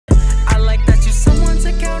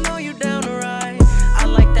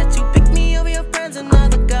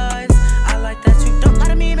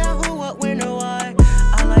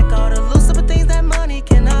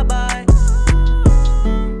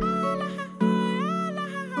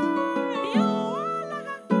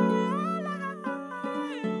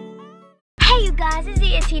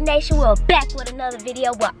ENT Nation? We're back with another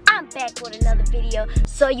video. Well, I'm back with another video.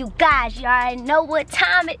 So you guys, you already know what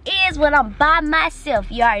time it is when I'm by myself.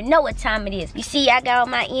 You already know what time it is. You see, I got on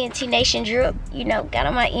my ENT Nation drip. You know, got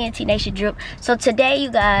on my ENT Nation drip. So today,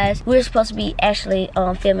 you guys, we're supposed to be actually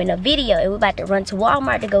filming a video. And we're about to run to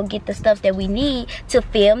Walmart to go get the stuff that we need to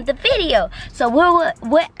film the video. So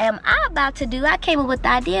what am I about to do? I came up with the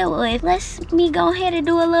idea with, let's me go ahead and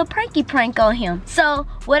do a little pranky prank on him. So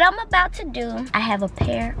what I'm about to do, I have a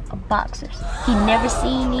pair of boxers. He never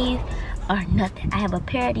seen these or nothing. I have a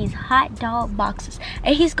pair of these hot dog boxers.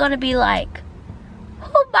 And he's gonna be like,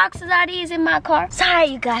 who boxes are these in my car? Sorry,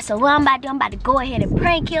 you guys. So what I'm about to do, I'm about to go ahead and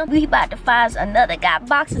prank him. We about to find another guy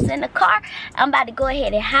boxes in the car. I'm about to go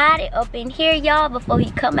ahead and hide it up in here, y'all, before he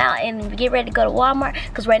come out and get ready to go to Walmart.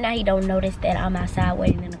 Because right now he don't notice that I'm outside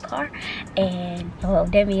waiting in the car. And oh,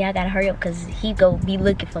 that means I gotta hurry up because he go be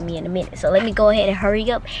looking for me in a minute. So let me go ahead and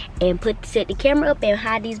hurry up and set the camera up and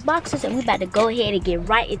hide these boxes. And we about to go ahead and get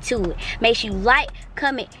right into it. Make sure you like,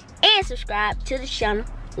 comment, and subscribe to the channel.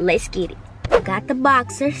 Let's get it. I got the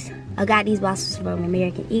boxers. I got these boxers from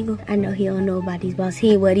American Eagle. I know he don't know about these boxers.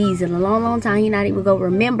 He ain't wear these in a long time. He not even gonna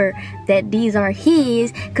remember that these are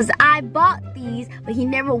his, because I bought these, but he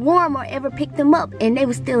never wore them or ever picked them up, and they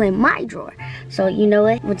was still in my drawer. So you know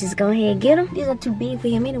what? We'll just go ahead and get them. These are too big for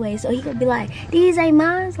him anyway, so he gonna be like, these ain't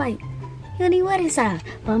mine. It's like, he don't even wear this size.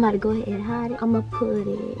 But I'm about to go ahead and hide it. I'm gonna put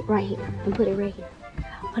it right here and put it right here.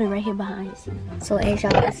 Put it right here behind his seat. So as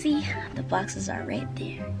y'all can see, the boxes are right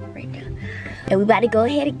there. And we about to go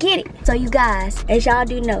ahead and get it. So you guys, as y'all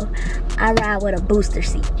do know, I ride with a booster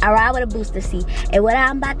seat. And what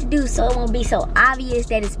I'm about to do, so it won't be so obvious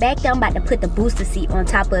that it's back there, I'm about to put the booster seat on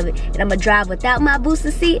top of it. And I'm gonna drive without my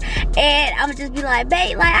booster seat. And I'm gonna just be like,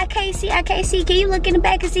 babe, like, I can't see. Can you look in the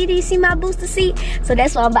back and see, do you see my booster seat? So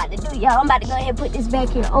that's what I'm about to do, y'all. I'm about to go ahead and put this back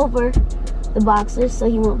here over the boxers so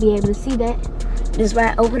he won't be able to see that. Just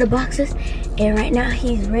right over the boxes, and right now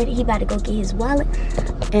he's ready. He about to go get his wallet,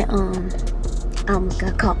 and I almost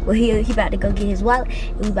got caught. But he about to go get his wallet,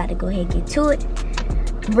 and we about to go ahead and get to it.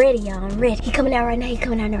 I'm ready, y'all. I'm ready. He coming out right now. All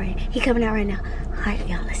right,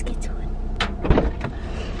 y'all. Let's get to it.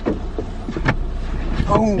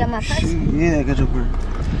 Oh, you got my purse? Yeah, I got your purse.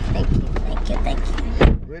 Thank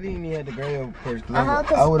you. Really, you need to have the gray purse.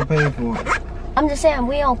 I would have paid for it. I'm just saying,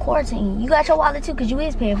 we on quarantine. You got your wallet too, cause you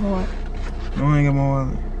is paying for it. No, I ain't got my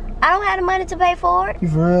wallet. I don't have the money to pay for it. You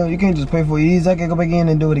for real? You can't just pay for it. I can't go back in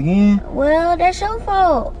and do it again. Well, that's your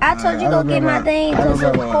fault. I told you go get my thing because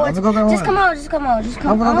of course. Just come on.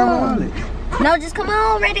 No, just come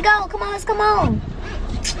on. Ready to go. Come on, let's come on.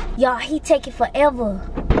 Y'all, he taking forever.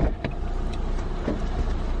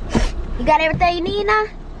 You got everything you need now?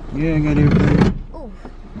 Yeah, I got everything. Ooh,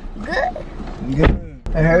 good? Good.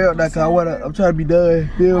 Hey, hurry up, cause I'm trying to be done.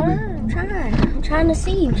 Feel me? I'm trying to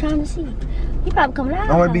see you. You probably coming out.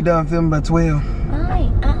 I want to be done filming by 12.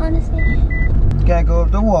 Alright, I understand. Gotta go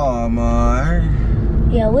up to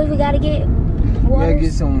Walmart. Yeah, what we gotta get? Water? Gotta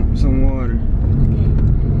get some water.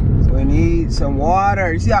 Okay. We need some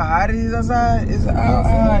water. You see how hot it is outside? It's how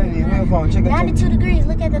hot it is. Check 92 degrees.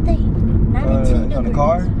 Look at the thing. 92 degrees. On the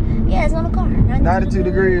car? Yeah, it's on the car. 92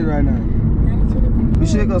 degrees right now. 92 degrees. We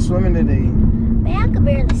should go swimming today. Man, I could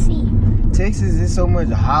barely see. Texas is so much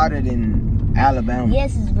hotter than Alabama.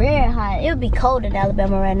 Yes, it's very hot. It would be cold in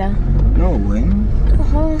Alabama right now. No, it wouldn't.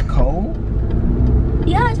 Cold?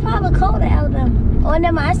 Yeah, it's probably cold in Alabama. Oh,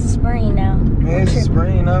 never mind. It's the spring now. Man, it's the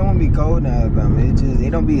spring now. It won't be cold in Alabama. It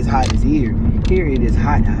don't be as hot as here. Here it is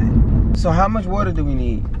hot. So how much water do we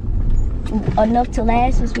need? Enough to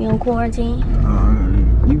last since we on quarantine.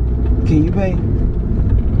 Can you pay?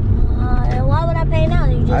 Why would I pay now?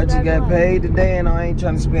 I just got paid today and I ain't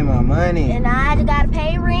trying to spend my money. And I just gotta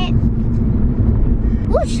pay rent.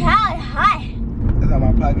 Ooh, child, it's hot. That's how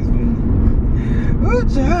my pockets feel. Ooh,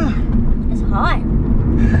 child. It's hot.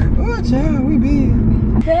 Ooh, child, we big.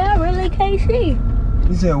 Yeah, I really can't see.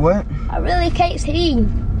 You said what? I really can't see.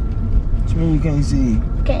 What you mean you can't see?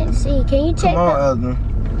 Can't see. Can you check? Come on, Ethel.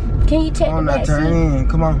 Can you check the back seat? Turn in.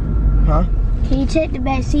 Come on. Huh? Can you check the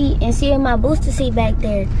back seat and see my booster seat back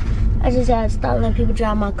there? I just had to stop letting people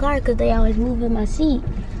drive my car because they always move in my seat.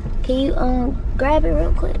 Can you grab it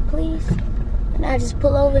real quick, please? And I just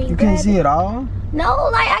pull over and you can't see it all? No,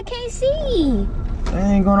 like I can't see.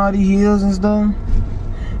 I ain't going all these hills and stuff.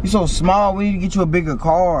 You so small, we need to get you a bigger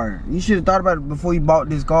car. You should have thought about it before you bought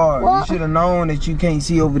this car. Well, you should have known that you can't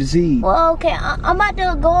see over the seat. Well, okay, I'm about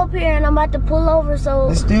to go up here and I'm about to pull over so...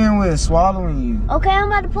 The steering wheel is swallowing you. Okay, I'm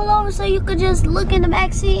about to pull over so you could just look in the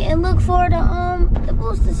back seat and look for the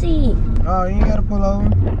booster seat. Oh, you ain't gotta pull over.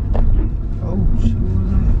 Oh, shit, what was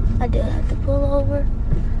that? I do have to pull over.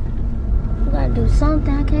 You gotta do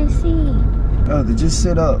something. I can't see. Ethel, just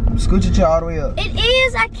sit up. Scoot your chair all the way up. It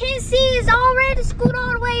is. I can't see. It's already scooted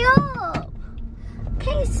all the way up.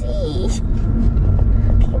 Can't see.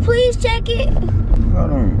 Can you please check it?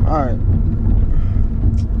 Hold on. All right.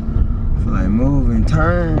 I feel like moving.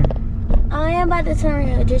 Turn. I am about to turn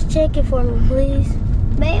here. Just check it for me, please.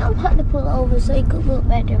 Man, I'm about to pull over so you could look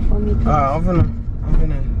back there for me, please. I'm finna.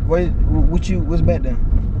 Wait. What's back there?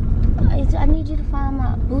 I need you to find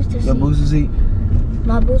my booster seat. Your booster seat?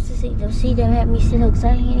 My booster seat. The seat that had me sit up. Cause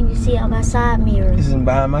I can't even see out my side mirrors. This is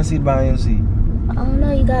behind my seat, behind your seat. I don't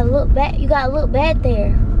know. You gotta look back. You gotta look back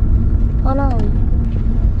there. Hold on.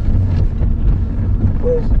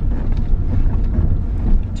 Where is it?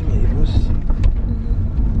 To me, your booster seat.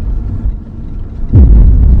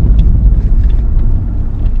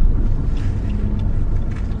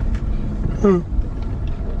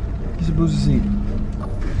 Get your booster seat.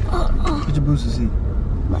 Get your booster seat.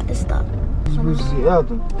 I'm about to stop. Get your booster seat.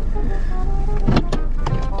 Ethel.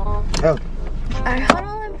 Alright, hold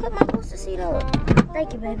on. Let me put my booster seat up.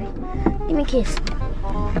 Thank you, baby. Give me a kiss.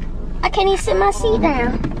 I can't even sit my seat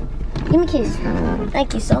down. Give me a kiss.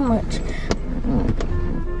 Thank you so much.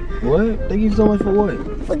 What? Thank you so much for what?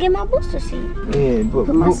 For getting my booster seat. Yeah, but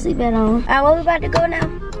put my seatbelt on. Alright, where we about to go now?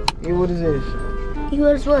 Yeah, what is this? You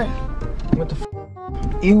is what? What the f?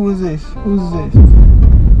 Who is this? Who's this?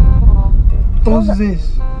 Who's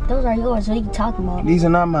this? Those are yours. What are you talking about? These are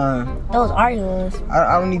not mine. Those are yours.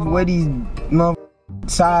 I don't even wear these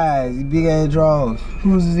size, these big ass drawers.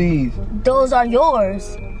 Who's these? Those are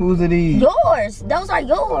yours. Who's these? Yours. Those are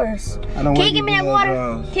yours. I don't Can you give me that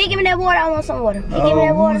water? Can you give me that water? I want some water. Can you give me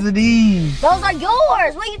that water? Who's these? Those are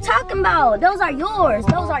yours. What are you talking about? Those are yours.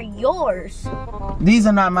 Those are yours. These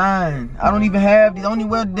are not mine. I don't even have these. I only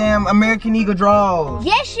wear damn American Eagle drawers.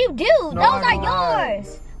 Yes, you do. No, those are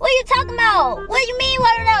yours. What are you talking about? What do you mean?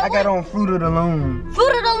 What are those? I got on Fruit of the Loom.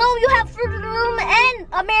 Fruit of the Loom? You have Fruit of the Loom and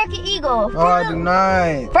American Eagle. Oh, I do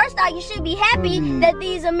not. First off, you should be happy that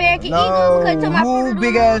these American Eagles because to my Fruit of the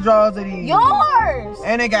big Loom. ass drawers are these? Yours.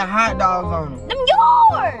 And they got hot dogs on them. Them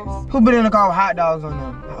yours. Who been in the car with hot dogs on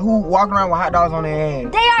them? Who walking around with hot dogs on their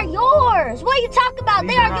ass? They are yours. What are you talking about?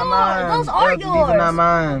 They are yours. Mine. Those are yours. These are not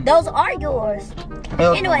mine. Those are yours.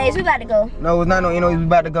 Anyways, we about to go. No, it's not no anyways, we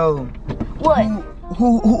about to go. What?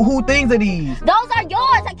 Who things are these? Those are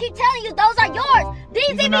yours. I keep telling you, those are yours.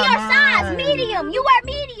 These even your size, medium. You wear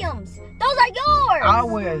mediums. Those are yours. I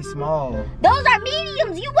wear a small. Those are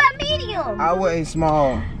mediums. You wear mediums. I wear a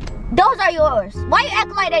small. Those are yours. Why you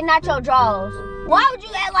acting like they not your drawers? Why would you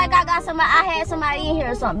act like I had somebody in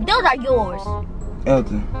here or something? Those are yours.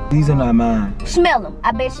 Ethel, these are not mine. Smell them.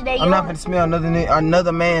 I bet you they yours. I'm not gonna smell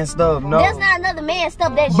another man's stuff. No. That's not another man's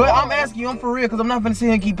stuff. That's yours. But I'm asking you, I'm for real, because I'm not gonna sit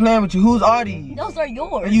here and keep playing with you. Whose are these? Those are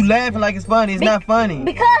yours. And you laughing like it's funny. It's not funny.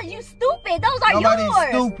 Because you stupid. Those are Nobody's yours.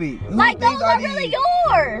 Stupid. Like those are really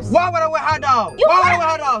yours. Why would I wear hot dogs? Why would I wear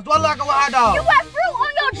hot dogs? Do I look like I wear hot dogs? You wear fruit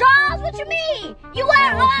on your drawers? What you mean? You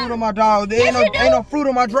wear no fruit on my drawers. There ain't no fruit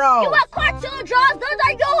on my drawers. You wear cartoon drawers? Those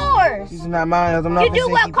are yours. These are not mine. I'm not you do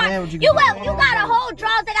wear cartoon. You got a whole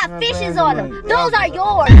drawers that got fishes on them. Those are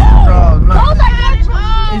yours. Those are your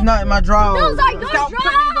drawers. It's not in my drawers. Those are your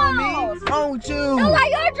drawers. On me. What's wrong with you? Those are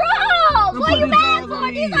your drawers. What are you mad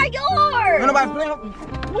for? These are yours. Ain't nobody playing.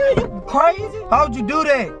 What, you crazy? How would you do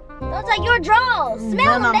that? Those are your drawers.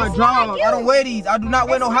 Smell them. Not my drawers. Like I don't wear these. I do not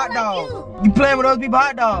wear no hot dogs. You playing with other people's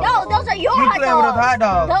hot dogs? No, those are your hot dogs. You playing with other hot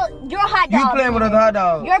dogs? Your hot dogs. You playing with other hot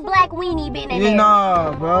dogs? Your black weenie being in there.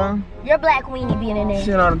 Nah, bro. Your black weenie being in there.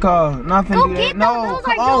 Shit out of the car. Not finna do that. No,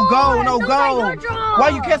 come on, go. No, go. Why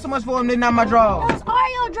you care so much for them? They're not my drawers. Those are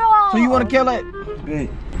your drawers. So you want to kill it?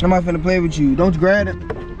 I'm not finna play with you. Don't grab it.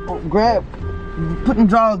 Grab. Put them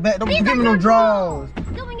drawers back. Don't give me no drawers.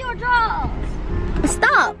 Give me your drawers.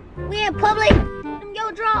 Stop. We in public. Them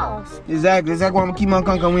your drawers. Exactly why I'm gonna keep my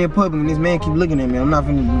conking. We in public and this man keep looking at me. I'm not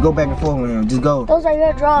finna go back and forth with him. Just go. Those are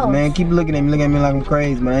your drawers. Man, keep looking at me like I'm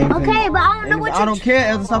crazy, man. Okay, but I don't know what you... I don't care,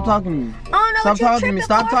 Ethel. Stop talking to me. I don't know what you're tripping for.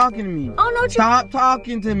 Stop talking to me. I don't know what you're... Stop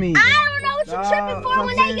talking to me. I don't know what you're tripping for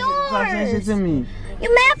when they're yours. Stop saying shit to me.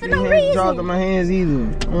 You mad for no reason. Draws on my hands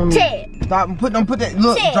either. Ted. Stop. Don't put that.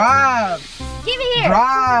 Look, Ted. Drive. Give it here.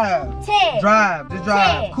 Drive. Ted. Drive. Just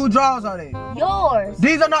drive. Ted. Who drawers are they? Yours.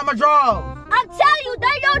 These are not my drawers. I'm telling you,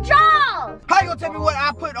 they're your drawers. How you gonna tell me what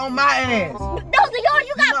I put on my ass? Those are yours.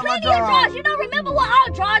 You got plenty of drawers. You don't remember what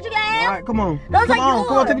all drawers you got? All right, come on. Those are yours.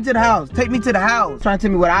 Come on, take me to the house. Take me to the house. Trying to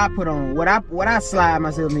tell me what I put on. What I slide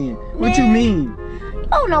myself in. What you mean?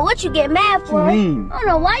 I don't know what you get mad for. What you mean? I don't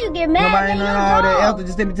know why you get mad. Nobody know all that. Ethel,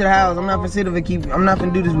 just take me to the house. I'm not finna sit over and I'm not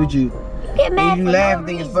finna do this with you. You get mad you for laugh no and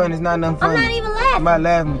think it's reason. fun. It's not nothing funny. I'm not even laughing. laughing? I'm not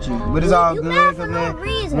laughing with you, but it's all You good. mad for no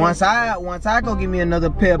reason. Once I go get me another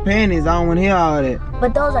pair of panties, I don't want to hear all that.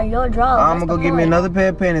 But those are your drawers. I'm gonna go get me another pair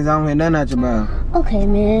of panties. I don't hear nothing out your mouth. Okay,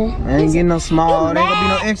 man. I ain't getting no small. They ain't gonna be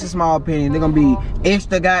no mad? extra small panties. They gonna be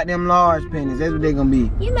extra goddamn large panties. That's what they gonna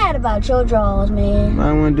be. You mad about your drawers, man? I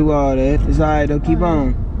don't wanna do all that. It's alright though. Keep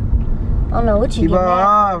on. I don't know what you Keep get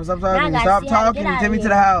mad on. Stop talking. Stop talking. Take me to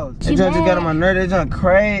the house. That just got on my nerve. That just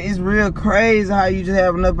crazy. It's real crazy how you just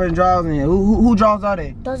have enough of drawers in here. Who drawers are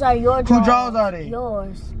they? Those are your drawers. Who drawers are they?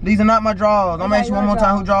 Yours. These are not my drawers. I'm asking you one more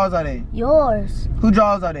time. Who drawers are they? Yours. Who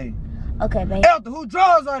drawers are they? Okay, babe. Ethel, who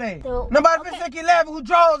drawers are they? Nobody finna say keep laughing. Who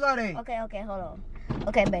drawers are they? Okay, hold on.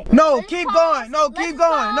 Okay, babe. No, keep going. No, keep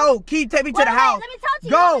going. No, take me to the house. Let me talk to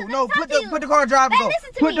you. Go. No, put the car in drive. Go.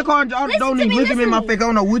 Put the car in drive. Don't even look at me in my face. I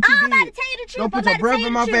don't know what you did. I'm about to tell you the truth. Don't put your breath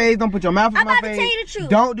in my face. Don't put your mouth in my face. I'm about to tell you the truth.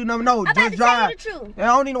 Don't do nothing. No, just drive. I'm about to tell you the truth. I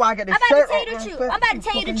don't even know why I got this I'm shirt about to tell you the truth. I'm about to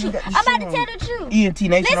tell you the truth. I'm about to tell you the truth. ENT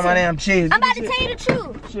Nation on my damn chest. I'm about to tell you the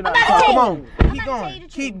truth. I'm about to Come tell on. you. Keep going.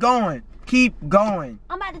 Keep going. Keep going.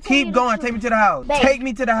 I'm about to tell Keep you going. the Take me truth. to the house. Babe. Take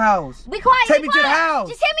me to the house. Be quiet. Take me to the house.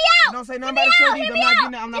 Just hear me out. Don't say nothing Hear about me the out.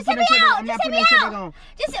 shirt either. I'm not putting that shirt on. I'm not putting that shirt on.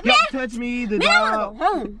 Just Don't touch me either, dog.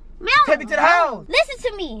 Take me to the house.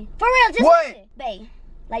 Listen to me. For real, just What? listen. Babe,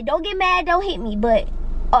 like, don't get mad, don't hit me, but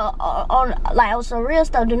on some real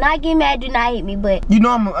stuff, do not get mad, do not hit me, but You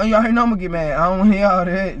already know I'm gonna get mad. I don't want to hear all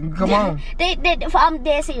that. Come on. I'm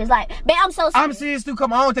dead serious. Like, babe, I'm so serious. I'm serious too.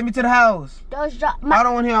 Come on, take me to the house. Those I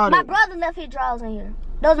don't want to hear all My that. brother left his drawers in here.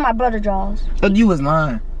 Those are my brother drawers. You was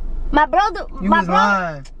lying. My brother, You was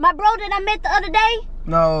lying. my bro that I met the other day,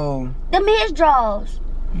 No. them his drawers.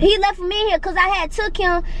 He left them in here because I had took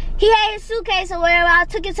him. He had his suitcase or whatever. I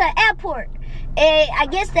took him to the airport. And I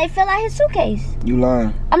guess they fell out his suitcase. You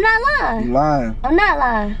lying. I'm not lying. You lying. I'm not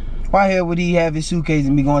lying. Why the hell would he have his suitcase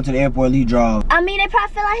and be going to the airport and leave drawers? I mean, they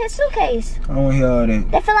probably fell out his suitcase. I don't want to hear all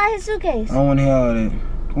that. They fell out his suitcase. I don't want to hear all that.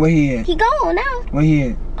 Where he at? He gone now. Where he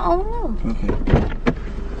at? I don't know. Okay.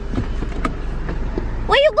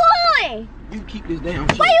 Where you going? You keep this damn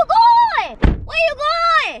shit. Where you going? Where you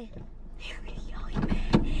going?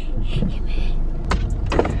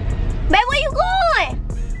 Babe, where you going?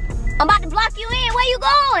 I'm about to block you in. Where you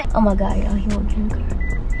going? Oh my God, y'all, he won't get in the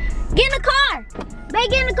car. Get in the car. Babe,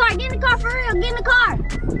 get in the car. Get in the car for real. Get in the car.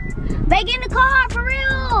 Babe, get in the car for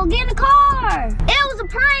real. Get in the car. It was a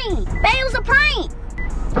prank. Babe, it was a prank.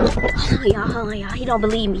 Hold on, y'all. He don't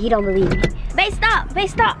believe me. He don't believe me. Babe, stop. Babe,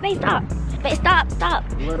 stop. Babe, stop. Babe, stop. Stop.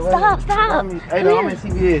 Stop. Hey, no, I'm at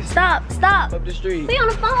CVS. Stop. Up the street. Who you on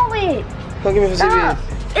the phone with? Come get me for Stop.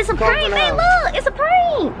 CVS. It's a prank, babe. Look, it's a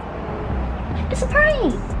prank. It's a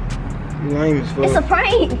prank. You lame as fuck. It's a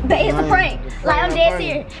prank, babe. It's a prank. Like, I'm dead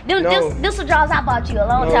serious. This some drawers I bought you a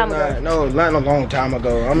long time ago. No, not a long time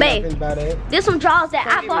ago. I'm Babe, not finna buy that. This some drawers that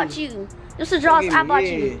I bought you. This some drawers I bought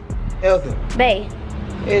you. Ethel. Babe.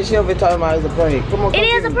 Yeah, she over talking about it's a prank. Come on, It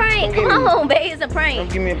is a prank. Come on, babe. It's a prank. Come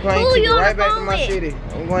give me a plane Who ticket you on right the back to phone my with? city.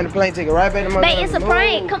 I'm going to plane ticket right back to my Babe, it's a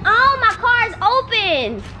prank. Come on, my car is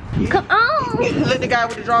open. Come on. Let the guy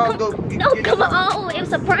with the drawers go. No, come on. It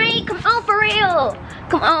was a prank. Come on, for real.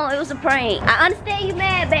 Come on, it was a prank. I understand you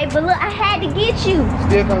mad, babe, but look, I had to get you.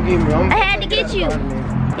 Still come get me. I had to get you.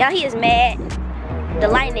 Y'all, he is mad. The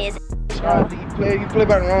lightning is. You play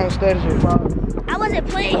by the wrong station, bro. I wasn't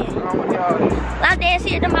playing. I'm dead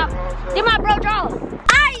serious. Them my bro draws.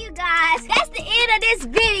 Alright, you guys, that's the end of this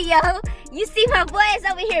video. You see my boy is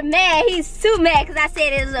over here mad. He's too mad because I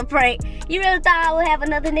said it was a prank. You really thought I would have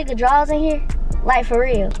another nigga draws in here? Like, for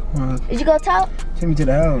real? Did you go talk? Take me to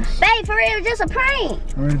the house. Babe, for real, it's just a prank.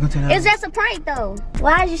 I'm ready to go to the house. It's just a prank, though.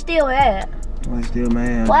 Why is you still mad? Why you still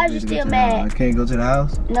mad? Why is you still mad? I can't go to the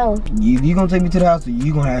house? No. You gonna take me to the house or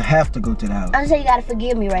you gonna have to go to the house? I'm just saying you gotta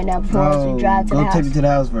forgive me right now before we drive to the house. Go take me to the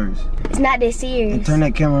house first. It's not that serious. And turn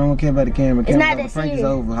that camera. I don't care about the camera. It's not that the prank serious. is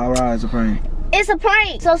over. How right is a prank? It's a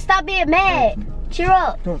prank, so stop being mad. Cheer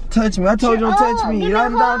up. Don't touch me. I told you don't touch me. I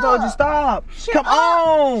told you stop. Come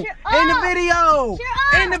on. In the video.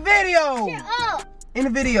 In the video. Cheer up. In the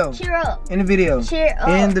video. Cheer up. In the video. Cheer up.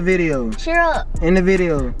 In the video. Cheer up. In the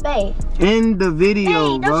video. Babe. In the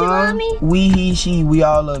video, Babe, bro. don't you love me? We, he, she, we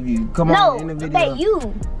all love you. Come on. In the video. Babe,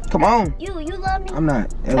 you. Come on. You love me? I'm not.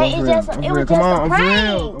 Babe, it was just a prank. I'm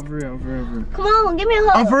for real. Come on, give me a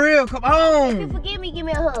hug. I'm for real. Come on. If you forgive me, give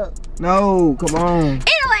me a hug. No, come on.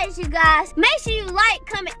 Anyways, you guys, make sure you like,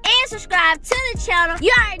 comment, and subscribe to the channel.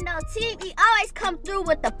 You already know TV always come through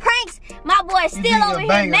with the pranks. My boy's still over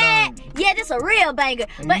here mad. Yeah, this a real banger.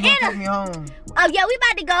 But take me home. Oh yeah, we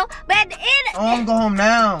about to go. But at the end, I want to go home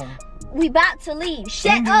now. We about to leave.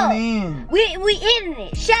 Shut up. In. We ending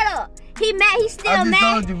it. Shut up. He mad. He still I just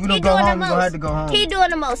mad. told you, if we don't go home, we gonna have to go home. He doing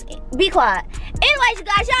the most. Be quiet. Anyways, you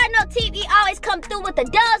guys, y'all know TV always come through with the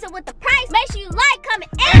dubs and with the price. Make sure you like,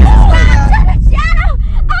 comment, and subscribe to the channel.